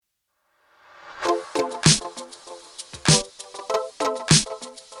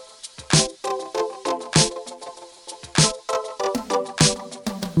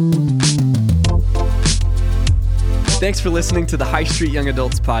Thanks for listening to the High Street Young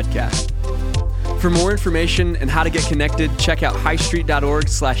Adults podcast. For more information and how to get connected, check out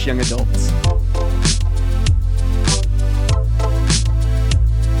highstreet.org/youngadults.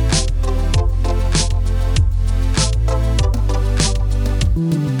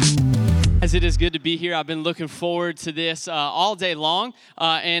 It is good to be here. I've been looking forward to this all day long.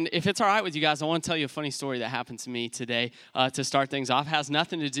 And if it's all right with you guys, I want to tell you a funny story that happened to me today to start things off. It has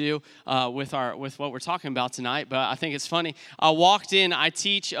nothing to do with what we're talking about tonight, but I think it's funny. I walked in. I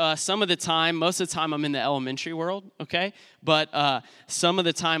teach some of the time. Most of the time, I'm in the elementary world, okay? But some of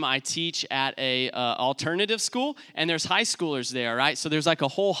the time, I teach at a alternative school, and there's high schoolers there, right? So there's like a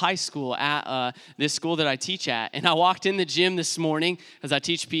whole high school at this school that I teach at. And I walked in the gym this morning as I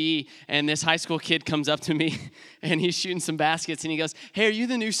teach PE, and this high school kid comes up to me, and he's shooting some baskets, and he goes, "Hey, are you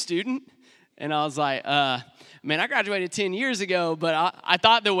the new student?" And I was like, man, I graduated 10 years ago, but I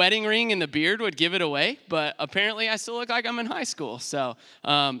thought the wedding ring and the beard would give it away, but apparently I still look like I'm in high school. So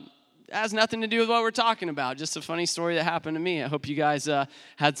it has nothing to do with what we're talking about, just a funny story that happened to me. I hope you guys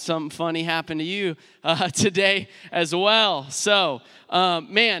had something funny happen to you today as well. So,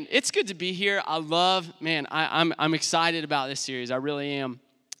 man, it's good to be here. I'm excited about this series. I really am.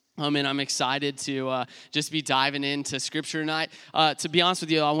 And I'm excited to just be diving into Scripture tonight. To be honest with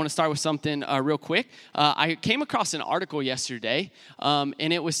you, I want to start with something real quick. I came across an article yesterday,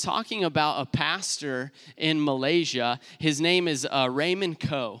 and it was talking about a pastor in Malaysia. His name is Raymond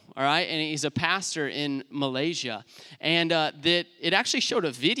Koh, all right? And he's a pastor in Malaysia. And that it actually showed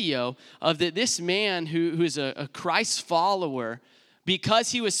a video of this man who is a Christ follower,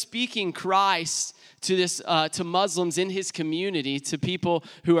 because he was speaking Christ to Muslims in his community, to people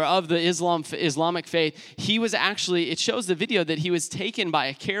who are of the Islamic faith. He was actually, it shows the video that he was taken by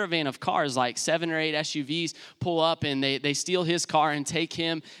a caravan of cars, like 7 or 8 SUVs pull up, and they steal his car and take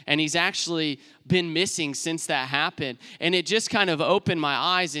him, and he's actually been missing since that happened. And it just kind of opened my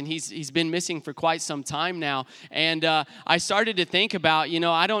eyes, and he's been missing for quite some time now. And I started to think about,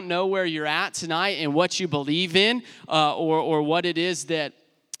 I don't know where you're at tonight and what you believe in, or what it is that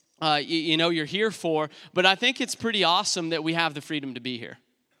you're here for, but I think it's pretty awesome that we have the freedom to be here.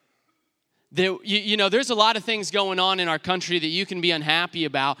 There's a lot of things going on in our country that you can be unhappy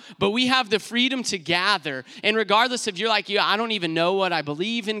about, but we have the freedom to gather. And regardless if you're like, I don't even know what I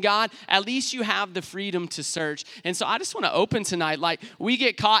believe in God, at least you have the freedom to search. And so I just want to open tonight, like we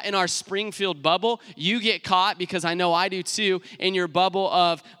get caught in our Springfield bubble. You get caught, because I know I do too, in your bubble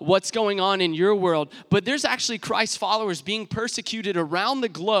of what's going on in your world. But there's actually Christ followers being persecuted around the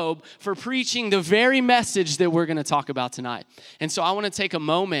globe for preaching the very message that we're going to talk about tonight. And so I want to take a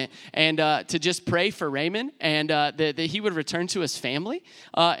moment and to just pray for Raymond, and that he would return to his family,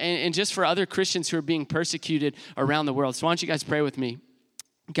 and just for other Christians who are being persecuted around the world. So why don't you guys pray with me?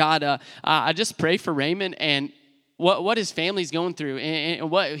 God, I just pray for Raymond and what his family's going through,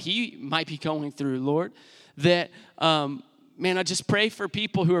 and what he might be going through, Lord, that man, I just pray for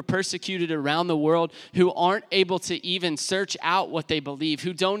people who are persecuted around the world, who aren't able to even search out what they believe,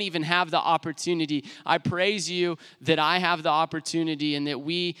 who don't even have the opportunity. I praise you that I have the opportunity, and that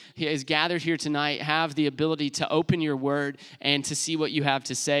we, as gathered here tonight, have the ability to open your word and to see what you have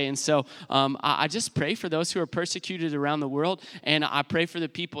to say. And so I just pray for those who are persecuted around the world, and I pray for the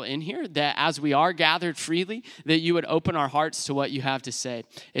people in here that as we are gathered freely, that you would open our hearts to what you have to say.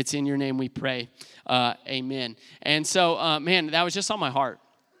 It's in your name we pray. Amen. And so, man, that was just on my heart.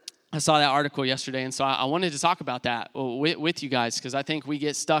 I saw that article yesterday, and so I wanted to talk about that with you guys, because I think we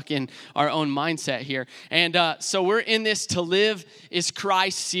get stuck in our own mindset here. And so we're in this To Live is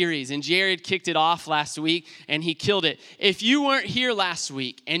Christ series, and Jared kicked it off last week, and he killed it. If you weren't here last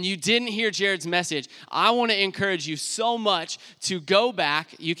week and you didn't hear Jared's message, I want to encourage you so much to go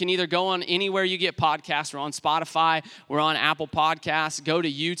back. You can either go on anywhere you get podcasts. We're on Spotify. We're on Apple Podcasts. Go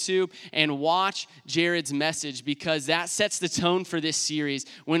to YouTube and watch Jared's message, because that sets the tone for this series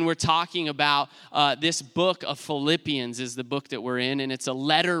when we're talking about this book of Philippians is the book that we're in, and it's a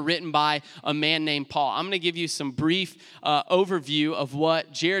letter written by a man named Paul. I'm going to give you some brief overview of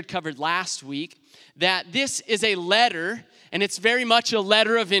what Jared covered last week, that this is a letter, and it's very much a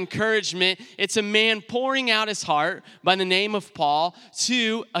letter of encouragement. It's a man pouring out his heart by the name of Paul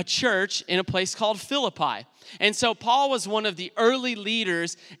to a church in a place called Philippi. And so Paul was one of the early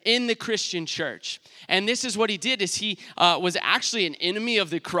leaders in the Christian church. And this is what he did, is he was actually an enemy of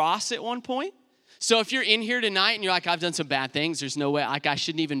the cross at one point. So if you're in here tonight and you're like, I've done some bad things, there's no way, I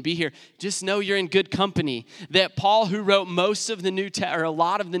shouldn't even be here, just know you're in good company. That Paul, who wrote most of the or a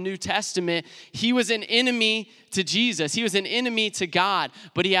lot of the New Testament, he was an enemy to Jesus. He was an enemy to God,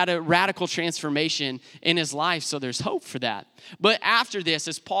 but he had a radical transformation in his life, so there's hope for that. But after this,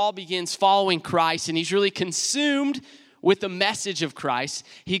 as Paul begins following Christ and he's really consumed with the message of Christ,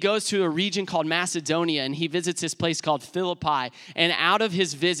 he goes to a region called Macedonia, and he visits this place called Philippi. And out of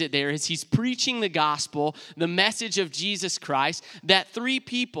his visit there, as he's preaching the gospel, the message of Jesus Christ, that three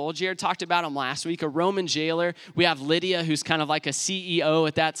people, Jared talked about them last week, a Roman jailer. We have Lydia, who's kind of like a CEO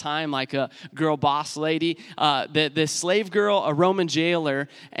at that time, like a girl boss lady. The slave girl, a Roman jailer,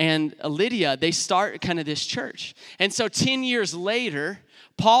 and Lydia, they start kind of this church. And so 10 years later,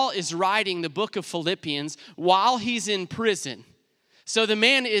 Paul is writing the book of Philippians while he's in prison. So the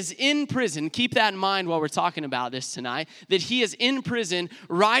man is in prison. Keep that in mind while we're talking about this tonight, that he is in prison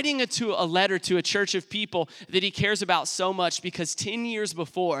writing a letter to a church of people that he cares about so much because 10 years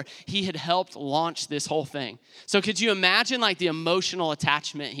before, he had helped launch this whole thing. So could you imagine like the emotional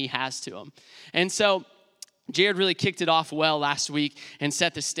attachment he has to them? And so Jared really kicked it off well last week and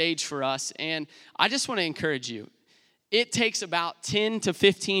set the stage for us. And I just want to encourage you. It takes about 10 to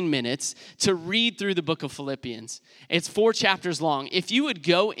 15 minutes to read through the book of Philippians. It's 4 chapters long. If you would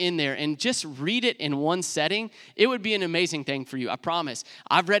go in there and just read it in one setting, it would be an amazing thing for you, I promise.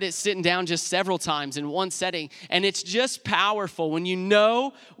 I've read it sitting down just several times in one setting, and it's just powerful when you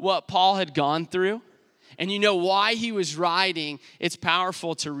know what Paul had gone through and you know why he was writing. It's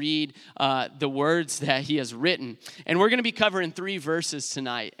powerful to read the words that he has written. And we're going to be covering 3 verses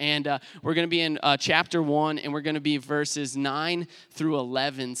tonight. And we're going to be in chapter 1, and we're going to be verses 9 through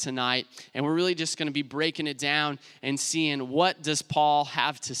 11 tonight. And we're really just going to be breaking it down and seeing what does Paul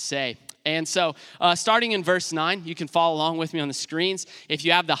have to say. And so starting in verse 9, you can follow along with me on the screens. If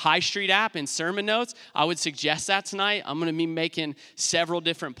you have the High Street app and sermon notes, I would suggest that tonight. I'm going to be making several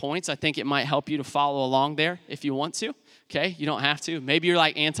different points. I think it might help you to follow along there if you want to. Okay, you don't have to. Maybe you're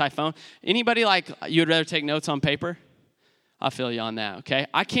like anti-phone. Anybody like you'd rather take notes on paper? I feel you on that, okay?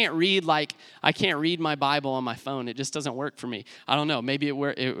 I can't read my Bible on my phone. It just doesn't work for me. I don't know. Maybe it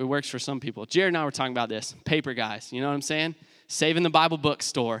works for some people. Jared and I were talking about this. Paper guys, you know what I'm saying? Saving the Bible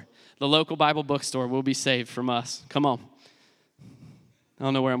bookstore. The local Bible bookstore will be saved from us. Come on. I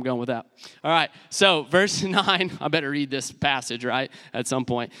don't know where I'm going with that. All right, so verse 9, I better read this passage, right, at some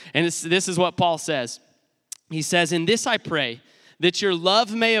point. And this is what Paul says. He says, "In this I pray, that your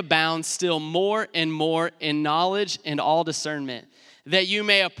love may abound still more and more in knowledge and all discernment, that you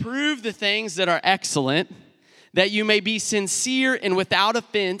may approve the things that are excellent, that you may be sincere and without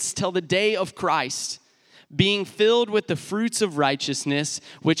offense till the day of Christ, being filled with the fruits of righteousness,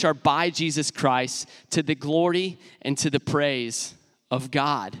 which are by Jesus Christ, to the glory and to the praise of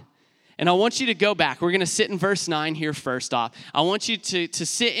God." And I want you to go back. We're going to sit in verse 9 here first off. I want you to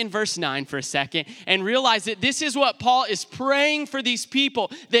sit in verse 9 for a second and realize that this is what Paul is praying for these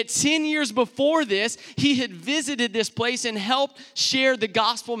people, that 10 years before this, he had visited this place and helped share the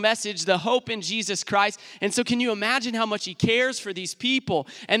gospel message, the hope in Jesus Christ. And so can you imagine how much he cares for these people?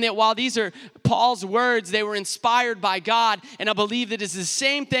 And that while these are Paul's words, they were inspired by God. And I believe that it's the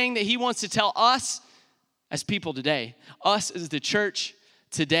same thing that he wants to tell us as people today, us as the church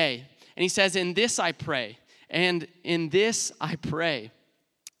today. And he says, "In this I pray, and in this I pray,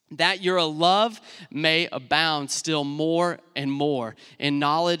 that your love may abound still more and more in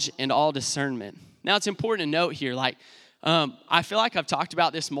knowledge and all discernment." Now, it's important to note here, I feel like I've talked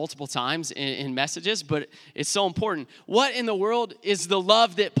about this multiple times in messages, but it's so important. What in the world is the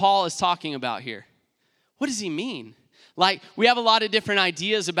love that Paul is talking about here? What does he mean? Like, we have a lot of different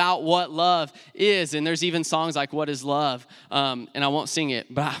ideas about what love is, and there's even songs like "What is Love?" And I won't sing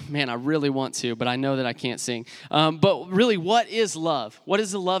it, but man, I really want to, but I know that I can't sing. But really, what is love? What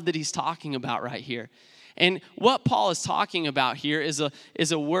is the love that he's talking about right here? And what Paul is talking about here is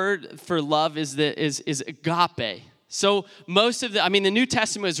a word for love is agape. So most of the New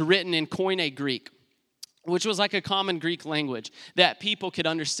Testament is written in Koine Greek, which was like a common Greek language that people could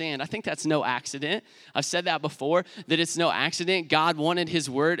understand. I think that's no accident. I've said that before, that it's no accident. God wanted his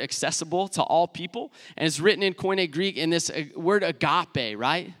word accessible to all people, and it's written in Koine Greek in this word agape,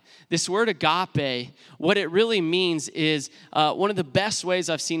 right? This word agape, what it really means is, one of the best ways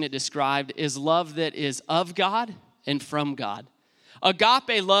I've seen it described is love that is of God and from God.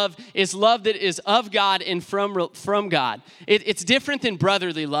 Agape love is love that is of God and from God. It's different than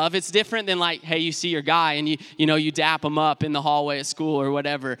brotherly love. It's different than like, hey, you see your guy and you dap him up in the hallway at school or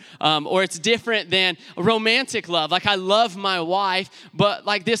whatever. Or it's different than romantic love. Like, I love my wife, but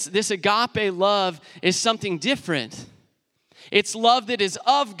like this agape love is something different. It's love that is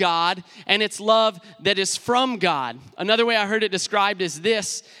of God, and it's love that is from God. Another way I heard it described is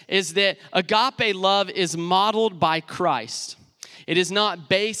that agape love is modeled by Christ. It is not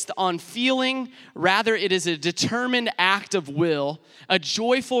based on feeling. Rather, it is a determined act of will, a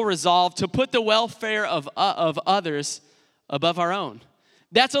joyful resolve to put the welfare of others above our own.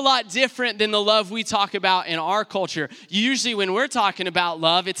 That's a lot different than the love we talk about in our culture. Usually when we're talking about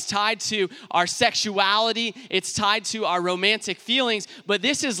love, it's tied to our sexuality, it's tied to our romantic feelings, but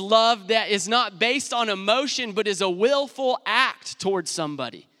this is love that is not based on emotion, but is a willful act towards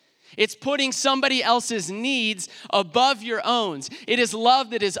somebody. It's putting somebody else's needs above your own. It is love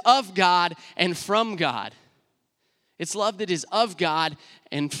that is of God and from God. It's love that is of God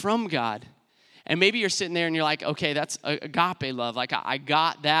and from God. And maybe you're sitting there and you're like, okay, that's agape love. Like, I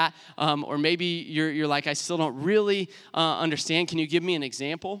got that. Or maybe you're like, I still don't really understand. Can you give me an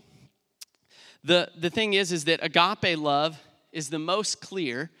example? The thing is that agape love is the most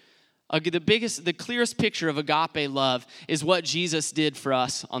clear. The clearest picture of agape love is what Jesus did for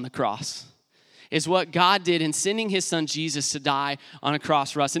us on the cross. Is what God did in sending his son Jesus to die on a cross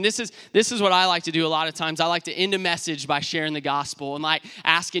for us. And this is what I like to do a lot of times. I like to end a message by sharing the gospel and like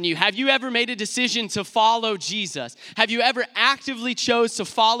asking you, have you ever made a decision to follow Jesus? Have you ever actively chose to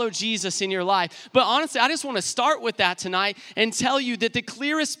follow Jesus in your life? But honestly, I just want to start with that tonight and tell you that the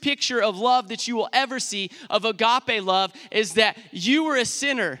clearest picture of love that you will ever see of agape love is that you were a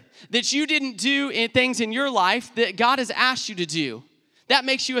sinner, that you didn't do things in your life that God has asked you to do. That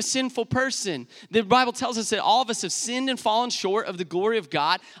makes you a sinful person. The Bible tells us that all of us have sinned and fallen short of the glory of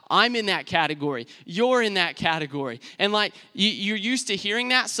God. I'm in that category. You're in that category. And like, you're used to hearing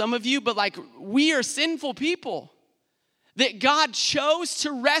that, some of you, but like, we are sinful people. That God chose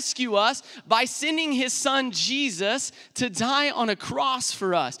to rescue us by sending his son Jesus to die on a cross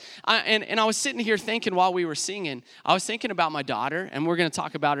for us. And I was sitting here thinking while we were singing, I was thinking about my daughter, and we're going to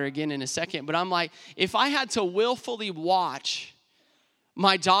talk about her again in a second, but I'm like, if I had to willfully watch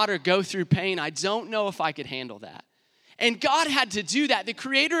my daughter go through pain, I don't know if I could handle that. And God had to do that. The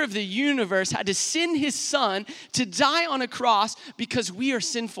creator of the universe had to send his son to die on a cross because we are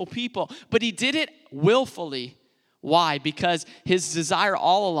sinful people. But he did it willfully. Why? Because his desire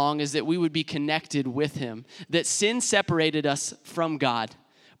all along is that we would be connected with him. That sin separated us from God,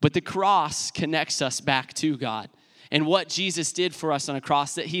 but the cross connects us back to God. And what Jesus did for us on a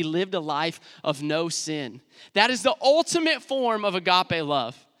cross, that he lived a life of no sin. That is the ultimate form of agape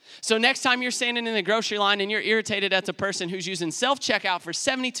love. So next time you're standing in the grocery line and you're irritated at the person who's using self-checkout for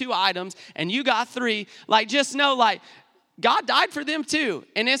 72 items and you got 3, like, just know, like, God died for them too.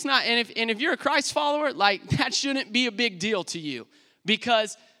 And it's not, and if you're a Christ follower, like, that shouldn't be a big deal to you,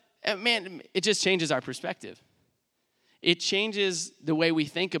 because, man, it just changes our perspective. It changes the way we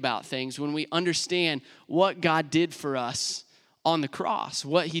think about things when we understand what God did for us on the cross,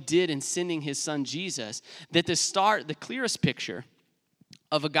 what he did in sending his son Jesus. That the clearest picture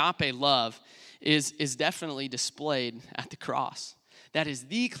of agape love is definitely displayed at the cross. That is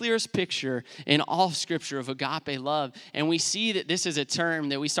the clearest picture in all Scripture of agape love. And we see that this is a term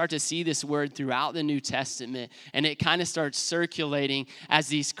that we start to see this word throughout the New Testament. And it kind of starts circulating as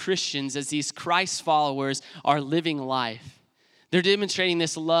these Christians, as these Christ followers are living life. They're demonstrating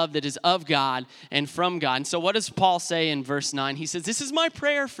this love that is of God and from God. And so what does Paul say in verse 9? He says, this is my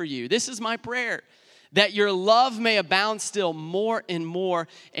prayer for you. This is my prayer, that your love may abound still more and more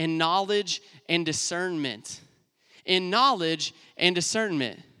in knowledge and discernment. In knowledge and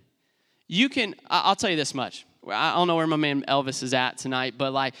discernment. I'll tell you this much. I don't know where my man Elvis is at tonight,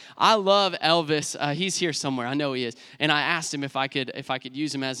 but like, I love Elvis. He's here somewhere. I know he is. And I asked him if I could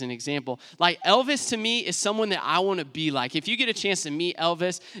use him as an example. Like, Elvis to me is someone that I want to be like. If you get a chance to meet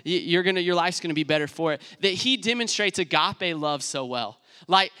Elvis, your life's gonna be better for it. That he demonstrates agape love so well.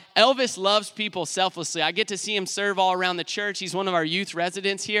 Like, Elvis loves people selflessly. I get to see him serve all around the church. He's one of our youth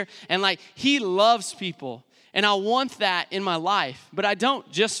residents here. And like, he loves people. And I want that in my life, but I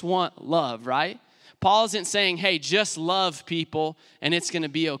don't just want love, right? Paul isn't saying, hey, just love people and it's going to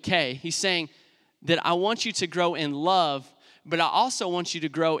be okay. He's saying that I want you to grow in love, but I also want you to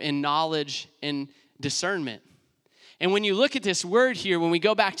grow in knowledge and discernment. And when you look at this word here, when we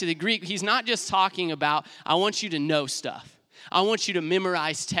go back to the Greek, he's not just talking about, I want you to know stuff. I want you to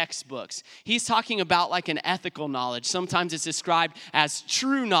memorize textbooks. He's talking about like an ethical knowledge. Sometimes it's described as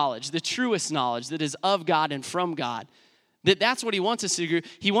true knowledge, the truest knowledge that is of God and from God. That's what he wants us to do.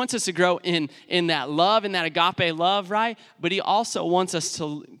 He wants us to grow in that love, in that agape love, right? But he also wants us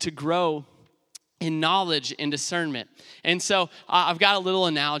to grow in knowledge and discernment. And so I've got a little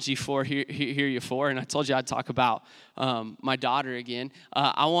analogy for you for, and I told you I'd talk about my daughter again.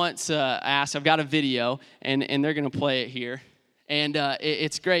 I want to ask, I've got a video, and they're going to play it here. And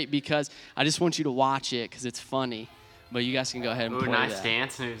it's great because I just want you to watch it because it's funny. But you guys can go ahead and play nice that.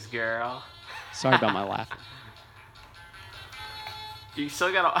 dance moves, girl. Sorry about my laughing. You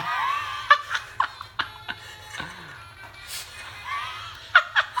still gotta...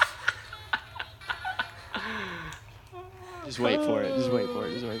 Just wait for it. Just wait for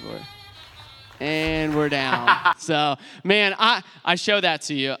it. Just wait for it. And we're down. So, man, I show that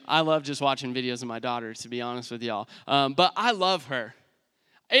to you. I love just watching videos of my daughter, to be honest with y'all. But I love her.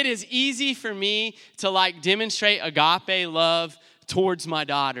 It is easy for me to like demonstrate agape love towards my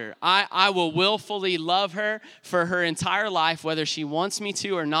daughter. I will willfully love her for her entire life, whether she wants me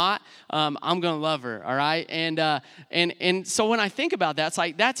to or not. I'm gonna love her, all right? And so when I think about that, it's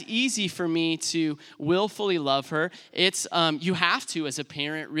like that's easy for me to willfully love her. It's you have to, as a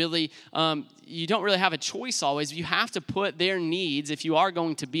parent, really. You don't really have a choice always. You have to put their needs, if you are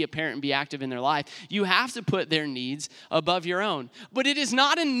going to be a parent and be active in their life, you have to put their needs above your own. But it is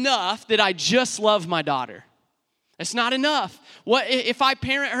not enough that I just love my daughter. It's not enough. What if I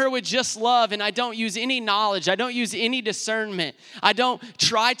parent her with just love and I don't use any knowledge, I don't use any discernment, I don't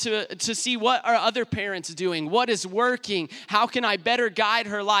try to see what are other parents doing, what is working, how can I better guide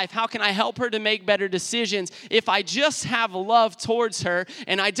her life, how can I help her to make better decisions? If I just have love towards her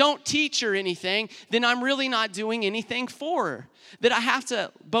and I don't teach her anything, then I'm really not doing anything for her. That I have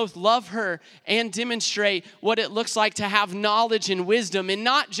to both love her and demonstrate what it looks like to have knowledge and wisdom, and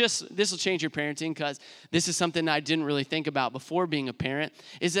not just, this will change your parenting because this is something I didn't really think about before being a parent,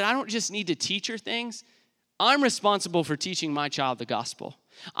 is that I don't just need to teach her things. I'm responsible for teaching my child the gospel.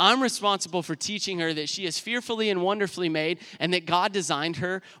 I'm responsible for teaching her that she is fearfully and wonderfully made and that God designed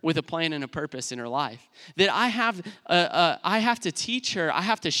her with a plan and a purpose in her life. That I have to teach her, I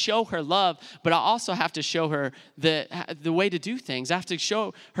have to show her love, but I also have to show her the way to do things. I have to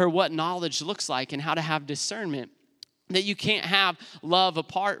show her what knowledge looks like and how to have discernment. That you can't have love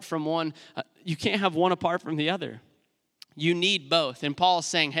apart from one, you can't have one apart from the other. You need both. And Paul is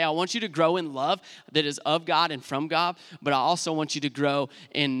saying, hey, I want you to grow in love that is of God and from God, but I also want you to grow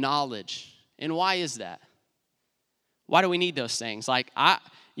in knowledge. And why is that? Why do we need those things? Like,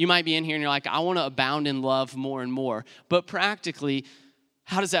 you might be in here and you're like, I want to abound in love more and more. But practically,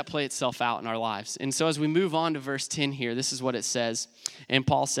 how does that play itself out in our lives? And so as we move on to verse 10 here, this is what it says. And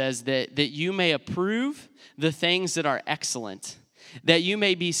Paul says that you may approve the things that are excellent, that you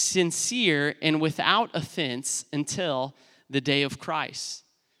may be sincere and without offense until the day of Christ.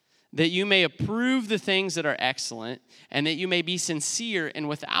 That you may approve the things that are excellent, and that you may be sincere and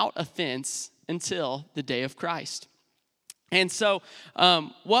without offense until the day of Christ. And so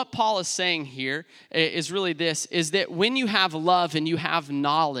what Paul is saying here is really this, is that when you have love and you have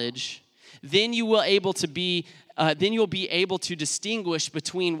knowledge, then you will able to be, then you'll be able to distinguish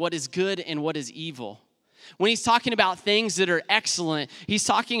between what is good and what is evil. When he's talking about things that are excellent, he's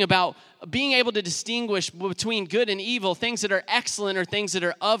talking about being able to distinguish between good and evil. Things that are excellent are things that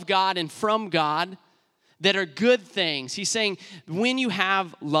are of God and from God, that are good things. He's saying when you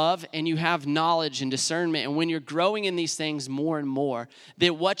have love and you have knowledge and discernment, and when you're growing in these things more and more,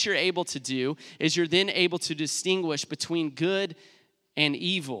 that what you're able to do is you're then able to distinguish between good and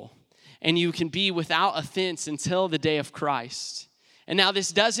evil. And you can be without offense until the day of Christ. And now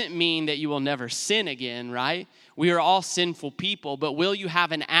this doesn't mean that you will never sin again, right? We are all sinful people, but will you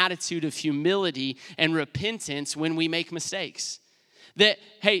have an attitude of humility and repentance when we make mistakes? That,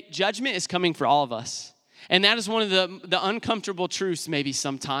 hey, judgment is coming for all of us. And that is one of the uncomfortable truths maybe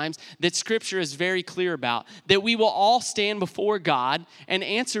sometimes that Scripture is very clear about, that we will all stand before God and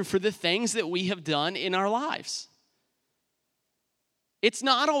answer for the things that we have done in our lives. It's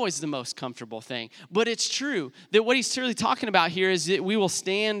not always the most comfortable thing, but it's true that what he's really talking about here is that we will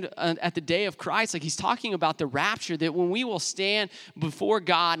stand at the day of Christ. Like he's talking about the rapture, that when we will stand before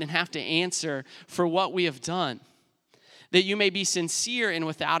God and have to answer for what we have done, that you may be sincere and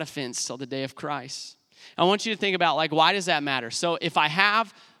without offense till the day of Christ. I want you to think about, like, why does that matter? So if I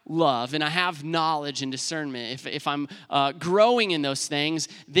have love and I have knowledge and discernment, if I'm growing in those things,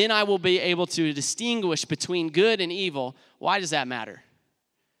 then I will be able to distinguish between good and evil. Why does that matter?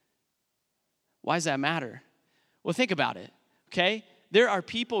 Why does that matter? Well, think about it, okay? There are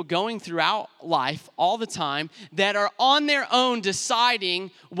people going throughout life all the time that are on their own deciding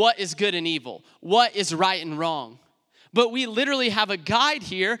what is good and evil, what is right and wrong. But we literally have a guide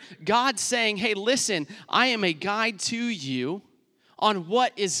here, God saying, hey, listen, I am a guide to you on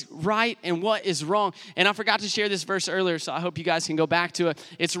what is right and what is wrong. And I forgot to share this verse earlier, so I hope you guys can go back to it.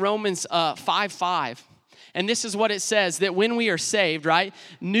 It's Romans 5:5. And this is what it says, that when we are saved, right,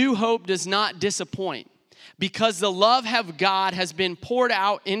 new hope does not disappoint, because the love of God has been poured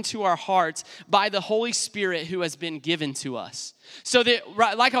out into our hearts by the Holy Spirit who has been given to us. So that,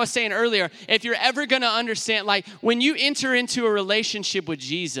 like I was saying earlier, if you're ever going to understand, like when you enter into a relationship with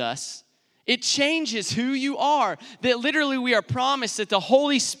Jesus, it changes who you are. That literally we are promised that the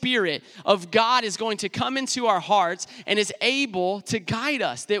Holy Spirit of God is going to come into our hearts and is able to guide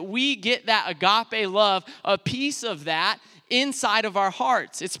us. That we get that agape love, a piece of that inside of our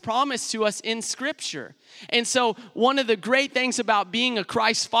hearts. It's promised to us in Scripture. And so one of the great things about being a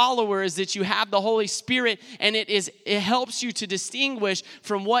Christ follower is that you have the Holy Spirit, and it helps you to distinguish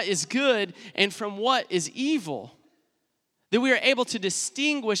from what is good and from what is evil. That we are able to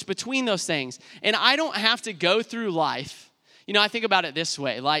distinguish between those things. And I don't have to go through life. You know, I think about it this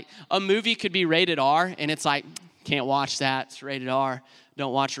way. Like, a movie could be rated R, and it's like, can't watch that. It's rated R.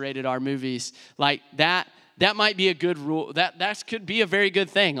 Don't watch rated R movies. Like, that might be a good rule. That could be a very good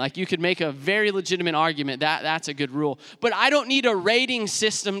thing. Like, you could make a very legitimate argument that that's a good rule. But I don't need a rating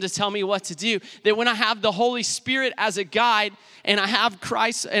system to tell me what to do. That when I have the Holy Spirit as a guide, and I have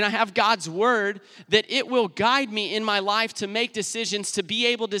Christ and I have God's word, that it will guide me in my life to make decisions, to be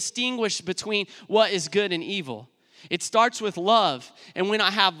able to distinguish between what is good and evil. It starts with love. And when I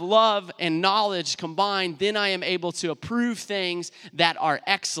have love and knowledge combined, then I am able to approve things that are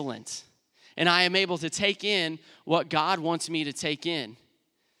excellent. And I am able to take in what God wants me to take in.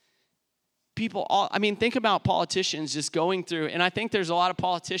 Think about politicians just going through, and I think there's a lot of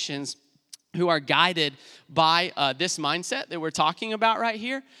politicians who are guided by this mindset that we're talking about right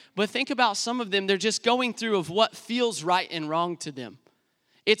here. But think about some of them, they're just going through of what feels right and wrong to them.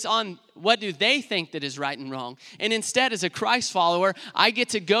 It's on what do they think that is right and wrong. And instead, as a Christ follower, I get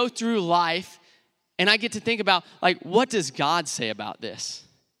to go through life and I get to think about, like, what does God say about this?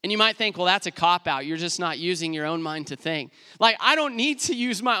 And you might think, well, that's a cop-out. You're just not using your own mind to think. Like, I don't need to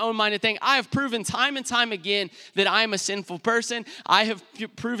use my own mind to think. I have proven time and time again that I am a sinful person. I have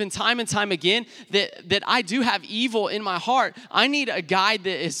proven time and time again that I do have evil in my heart. I need a guide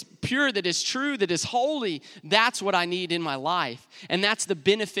that is pure, that is true, that is holy. That's what I need in my life. And that's the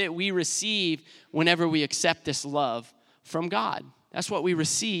benefit we receive whenever we accept this love from God. That's what we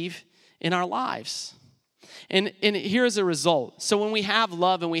receive in our lives. And here's a result. So when we have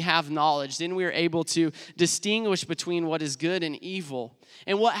love and we have knowledge, then we are able to distinguish between what is good and evil.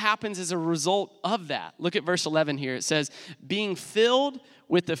 And what happens as a result of that? Look at verse 11 here. It says, being filled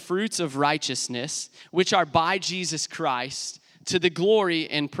with the fruits of righteousness, which are by Jesus Christ, to the glory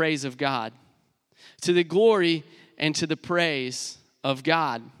and praise of God. To the glory and to the praise of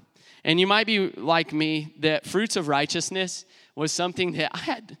God. And you might be like me, that fruits of righteousness was something that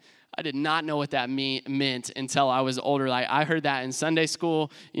I did not know what that meant until I was older. Like, I heard that in Sunday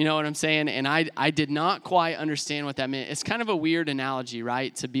school, you know what I'm saying? And I did not quite understand what that meant. It's kind of a weird analogy,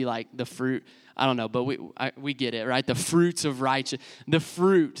 right? To be like the fruit. I don't know, but we get it, right? The fruits of righteousness. The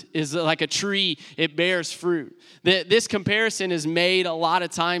fruit is like a tree. It bears fruit. This comparison is made a lot of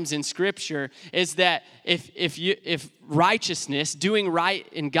times in Scripture, is that if righteousness, doing right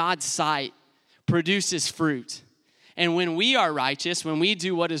in God's sight, produces fruit, and when we are righteous, when we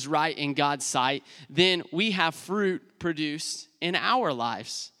do what is right in God's sight, then we have fruit produced in our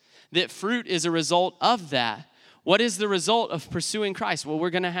lives. That fruit is a result of that. What is the result of pursuing Christ? Well,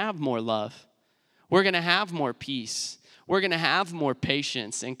 we're going to have more love. We're going to have more peace. We're going to have more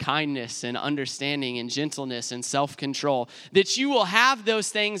patience and kindness and understanding and gentleness and self-control. That you will have those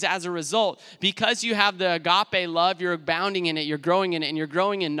things as a result. Because you have the agape love, you're abounding in it, you're growing in it, and you're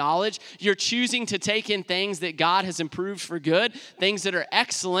growing in knowledge. You're choosing to take in things that God has improved for good, things that are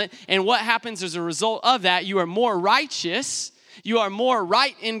excellent. And what happens as a result of that? You are more righteous. You are more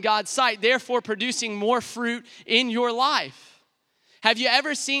right in God's sight, therefore producing more fruit in your life. Have you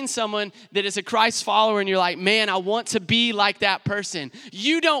ever seen someone that is a Christ follower and you're like, man, I want to be like that person?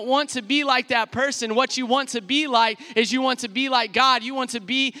 You don't want to be like that person. What you want to be like is you want to be like God. You want to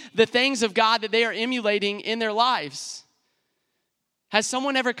be the things of God that they are emulating in their lives. Has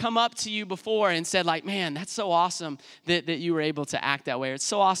someone ever come up to you before and said, like, man, that's so awesome that you were able to act that way. Or it's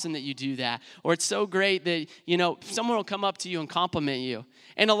so awesome that you do that. Or it's so great that, someone will come up to you and compliment you.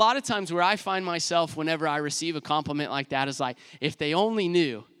 And a lot of times where I find myself whenever I receive a compliment like that is like, if they only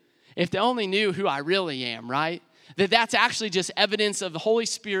knew who I really am, right? That's actually just evidence of the Holy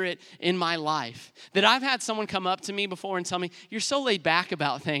Spirit in my life. That I've had someone come up to me before and tell me, you're so laid back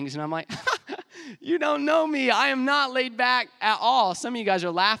about things. And I'm like, you don't know me. I am not laid back at all. Some of you guys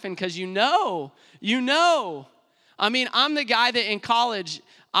are laughing because you know. I mean, I'm the guy that in college,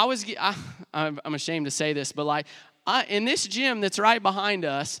 I'm ashamed to say this, but in this gym that's right behind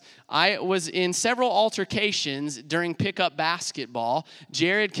us, I was in several altercations during pickup basketball.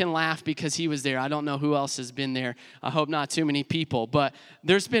 Jared can laugh because he was there. I don't know who else has been there. I hope not too many people. But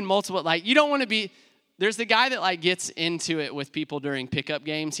there's been multiple, you don't want to be, there's the guy that gets into it with people during pickup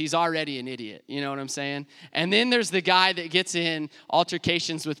games. He's already an idiot. You know what I'm saying? And then there's the guy that gets in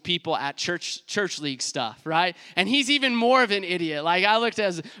altercations with people at church league stuff, right? And he's even more of an idiot. I looked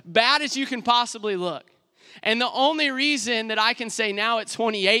as bad as you can possibly look. And the only reason that I can say now at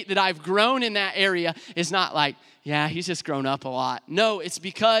 28 that I've grown in that area is not like, yeah, he's just grown up a lot. No, it's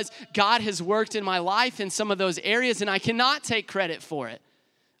because God has worked in my life in some of those areas, and I cannot take credit for it.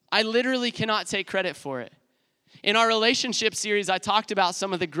 I literally cannot take credit for it. In our relationship series, I talked about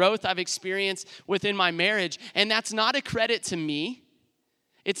some of the growth I've experienced within my marriage, and that's not a credit to me.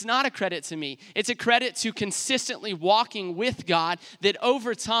 It's not a credit to me. It's a credit to consistently walking with God, that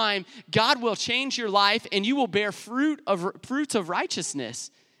over time, God will change your life and you will bear fruits of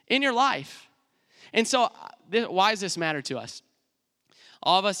righteousness in your life. And so, why does this matter to us?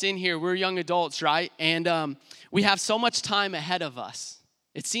 All of us in here, we're young adults, right? And we have so much time ahead of us.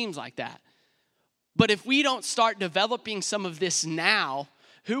 It seems like that. But if we don't start developing some of this now,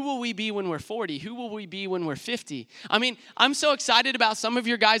 who will we be when we're 40? Who will we be when we're 50? I mean, I'm so excited about some of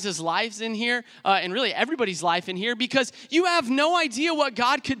your guys' lives in here, and really everybody's life in here, because you have no idea what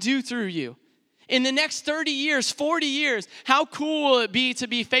God could do through you. In the next 30 years, 40 years, how cool will it be to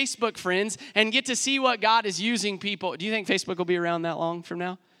be Facebook friends and get to see what God is using people? Do you think Facebook will be around that long from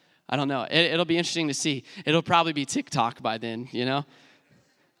now? I don't know. It'll be interesting to see. It'll probably be TikTok by then, you know?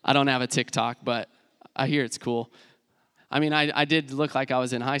 I don't have a TikTok, but I hear it's cool. I mean, I did look like I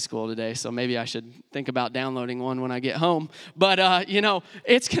was in high school today, so maybe I should think about downloading one when I get home. But,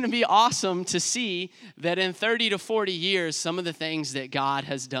 it's going to be awesome to see that in 30 to 40 years, some of the things that God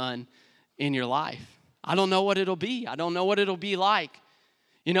has done in your life. I don't know what it'll be. I don't know what it'll be like.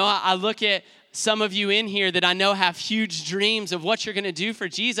 You know, I look at some of you in here that I know have huge dreams of what you're going to do for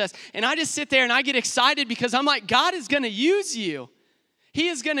Jesus, and I just sit there and I get excited because I'm like, God is going to use you. He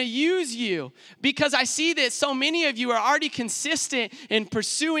is going to use you, because I see that so many of you are already consistent in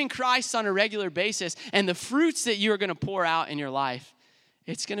pursuing Christ on a regular basis, and the fruits that you are going to pour out in your life,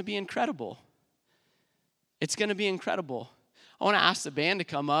 it's going to be incredible. It's going to be incredible. I want to ask the band to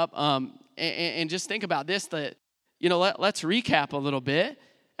come up and just think about this, that, let's recap a little bit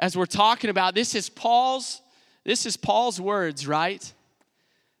as we're talking about, this is Paul's words, right?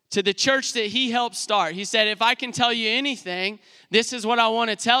 To the church that he helped start. He said, if I can tell you anything, this is what I want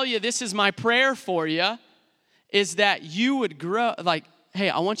to tell you. This is my prayer for you, is that you would grow. Like, hey,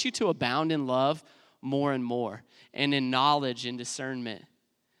 I want you to abound in love more and more, and in knowledge and discernment.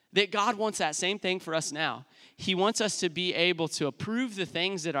 That God wants that same thing for us now. He wants us to be able to approve the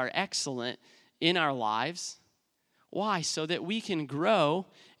things that are excellent in our lives. Why? So that we can grow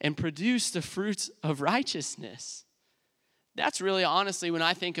and produce the fruits of righteousness. That's really, honestly, when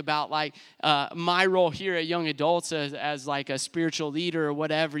I think about my role here at Young Adults as like a spiritual leader or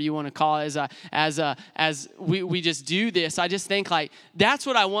whatever you want to call it, as we just do this, I just think that's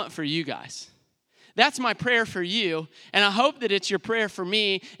what I want for you guys. That's my prayer for you, and I hope that it's your prayer for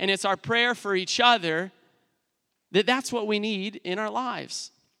me, and it's our prayer for each other, that's what we need in our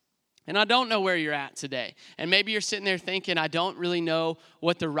lives. And I don't know where you're at today, and maybe you're sitting there thinking, I don't really know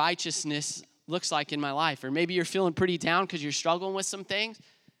what the righteousness looks like in my life, or maybe you're feeling pretty down because you're struggling with some things.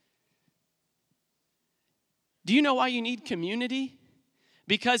 Do you know why you need community?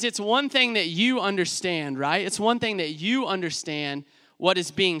 Because it's one thing that you understand, right? It's one thing that you understand what is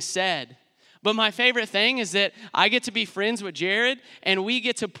being said. But my favorite thing is that I get to be friends with Jared, and we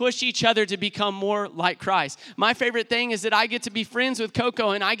get to push each other to become more like Christ. My favorite thing is that I get to be friends with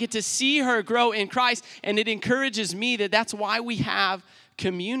Coco, and I get to see her grow in Christ, and it encourages me that's why we have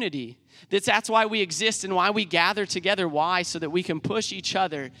community. That's why we exist and why we gather together. Why? So that we can push each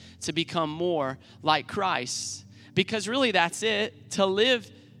other to become more like Christ. Because really that's it. To live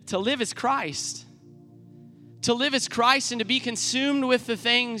is Christ. To live is Christ, and to be consumed with the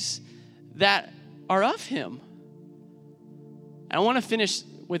things that are of him. And I want to finish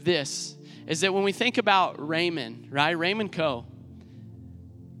with this, is that when we think about Raymond, right? Raymond Coe,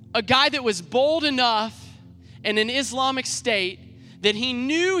 a guy that was bold enough in an Islamic state that he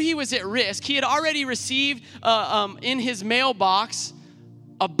knew he was at risk. He had already received in his mailbox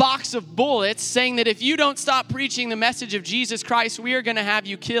a box of bullets saying that if you don't stop preaching the message of Jesus Christ, we are going to have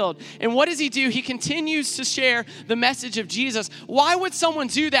you killed. And what does he do? He continues to share the message of Jesus. Why would someone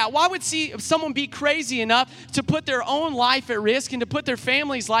do that? Why would someone be crazy enough to put their own life at risk and to put their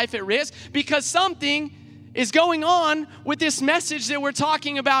family's life at risk? Because something is going on with this message that we're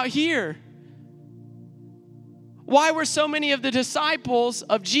talking about here. Why were so many of the disciples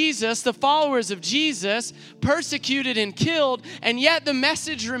of Jesus, the followers of Jesus, persecuted and killed, and yet the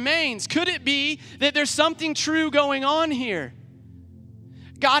message remains? Could it be that there's something true going on here?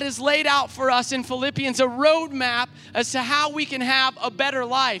 God has laid out for us in Philippians a roadmap as to how we can have a better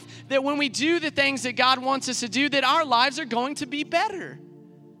life. That when we do the things that God wants us to do, that our lives are going to be better.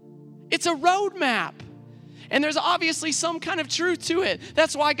 It's a roadmap. And there's obviously some kind of truth to it.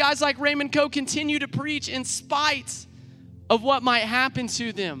 That's why guys like Raymond Coe continue to preach in spite of what might happen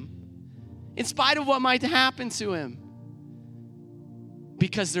to them. In spite of what might happen to him.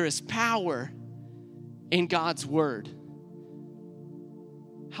 Because there is power in God's word.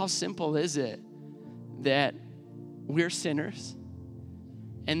 How simple is it that we're sinners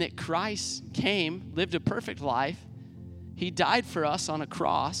and that Christ came, lived a perfect life. He died for us on a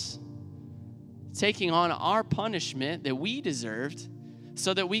cross, taking on our punishment that we deserved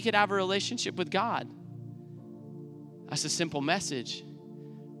so that we could have a relationship with God. That's a simple message.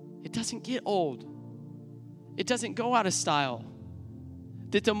 It doesn't get old. It doesn't go out of style.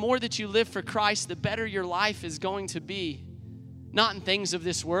 That the more that you live for Christ, the better your life is going to be. Not in things of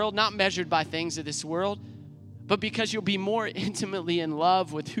this world, not measured by things of this world, but because you'll be more intimately in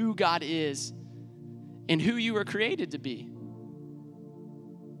love with who God is and who you were created to be.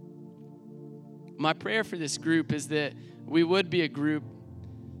 My prayer for this group is that we would be a group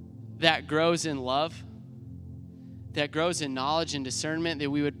that grows in love, that grows in knowledge and discernment, that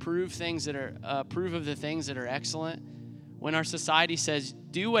we would prove of the things that are excellent. When our society says,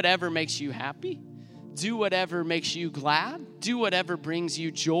 do whatever makes you happy, do whatever makes you glad, do whatever brings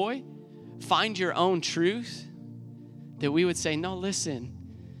you joy, find your own truth, that we would say, no, listen,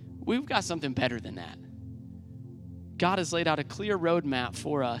 we've got something better than that. God has laid out a clear roadmap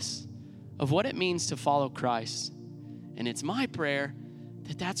for us of what it means to follow Christ. And it's my prayer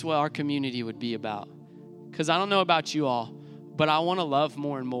that that's what our community would be about. Because I don't know about you all, but I want to love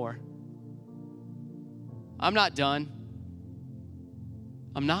more and more. I'm not done.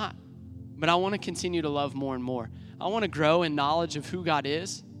 I'm not. But I want to continue to love more and more. I want to grow in knowledge of who God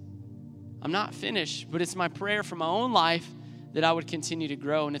is. I'm not finished, but it's my prayer for my own life that I would continue to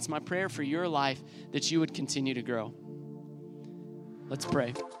grow. And it's my prayer for your life that you would continue to grow. Let's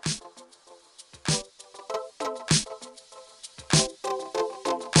pray.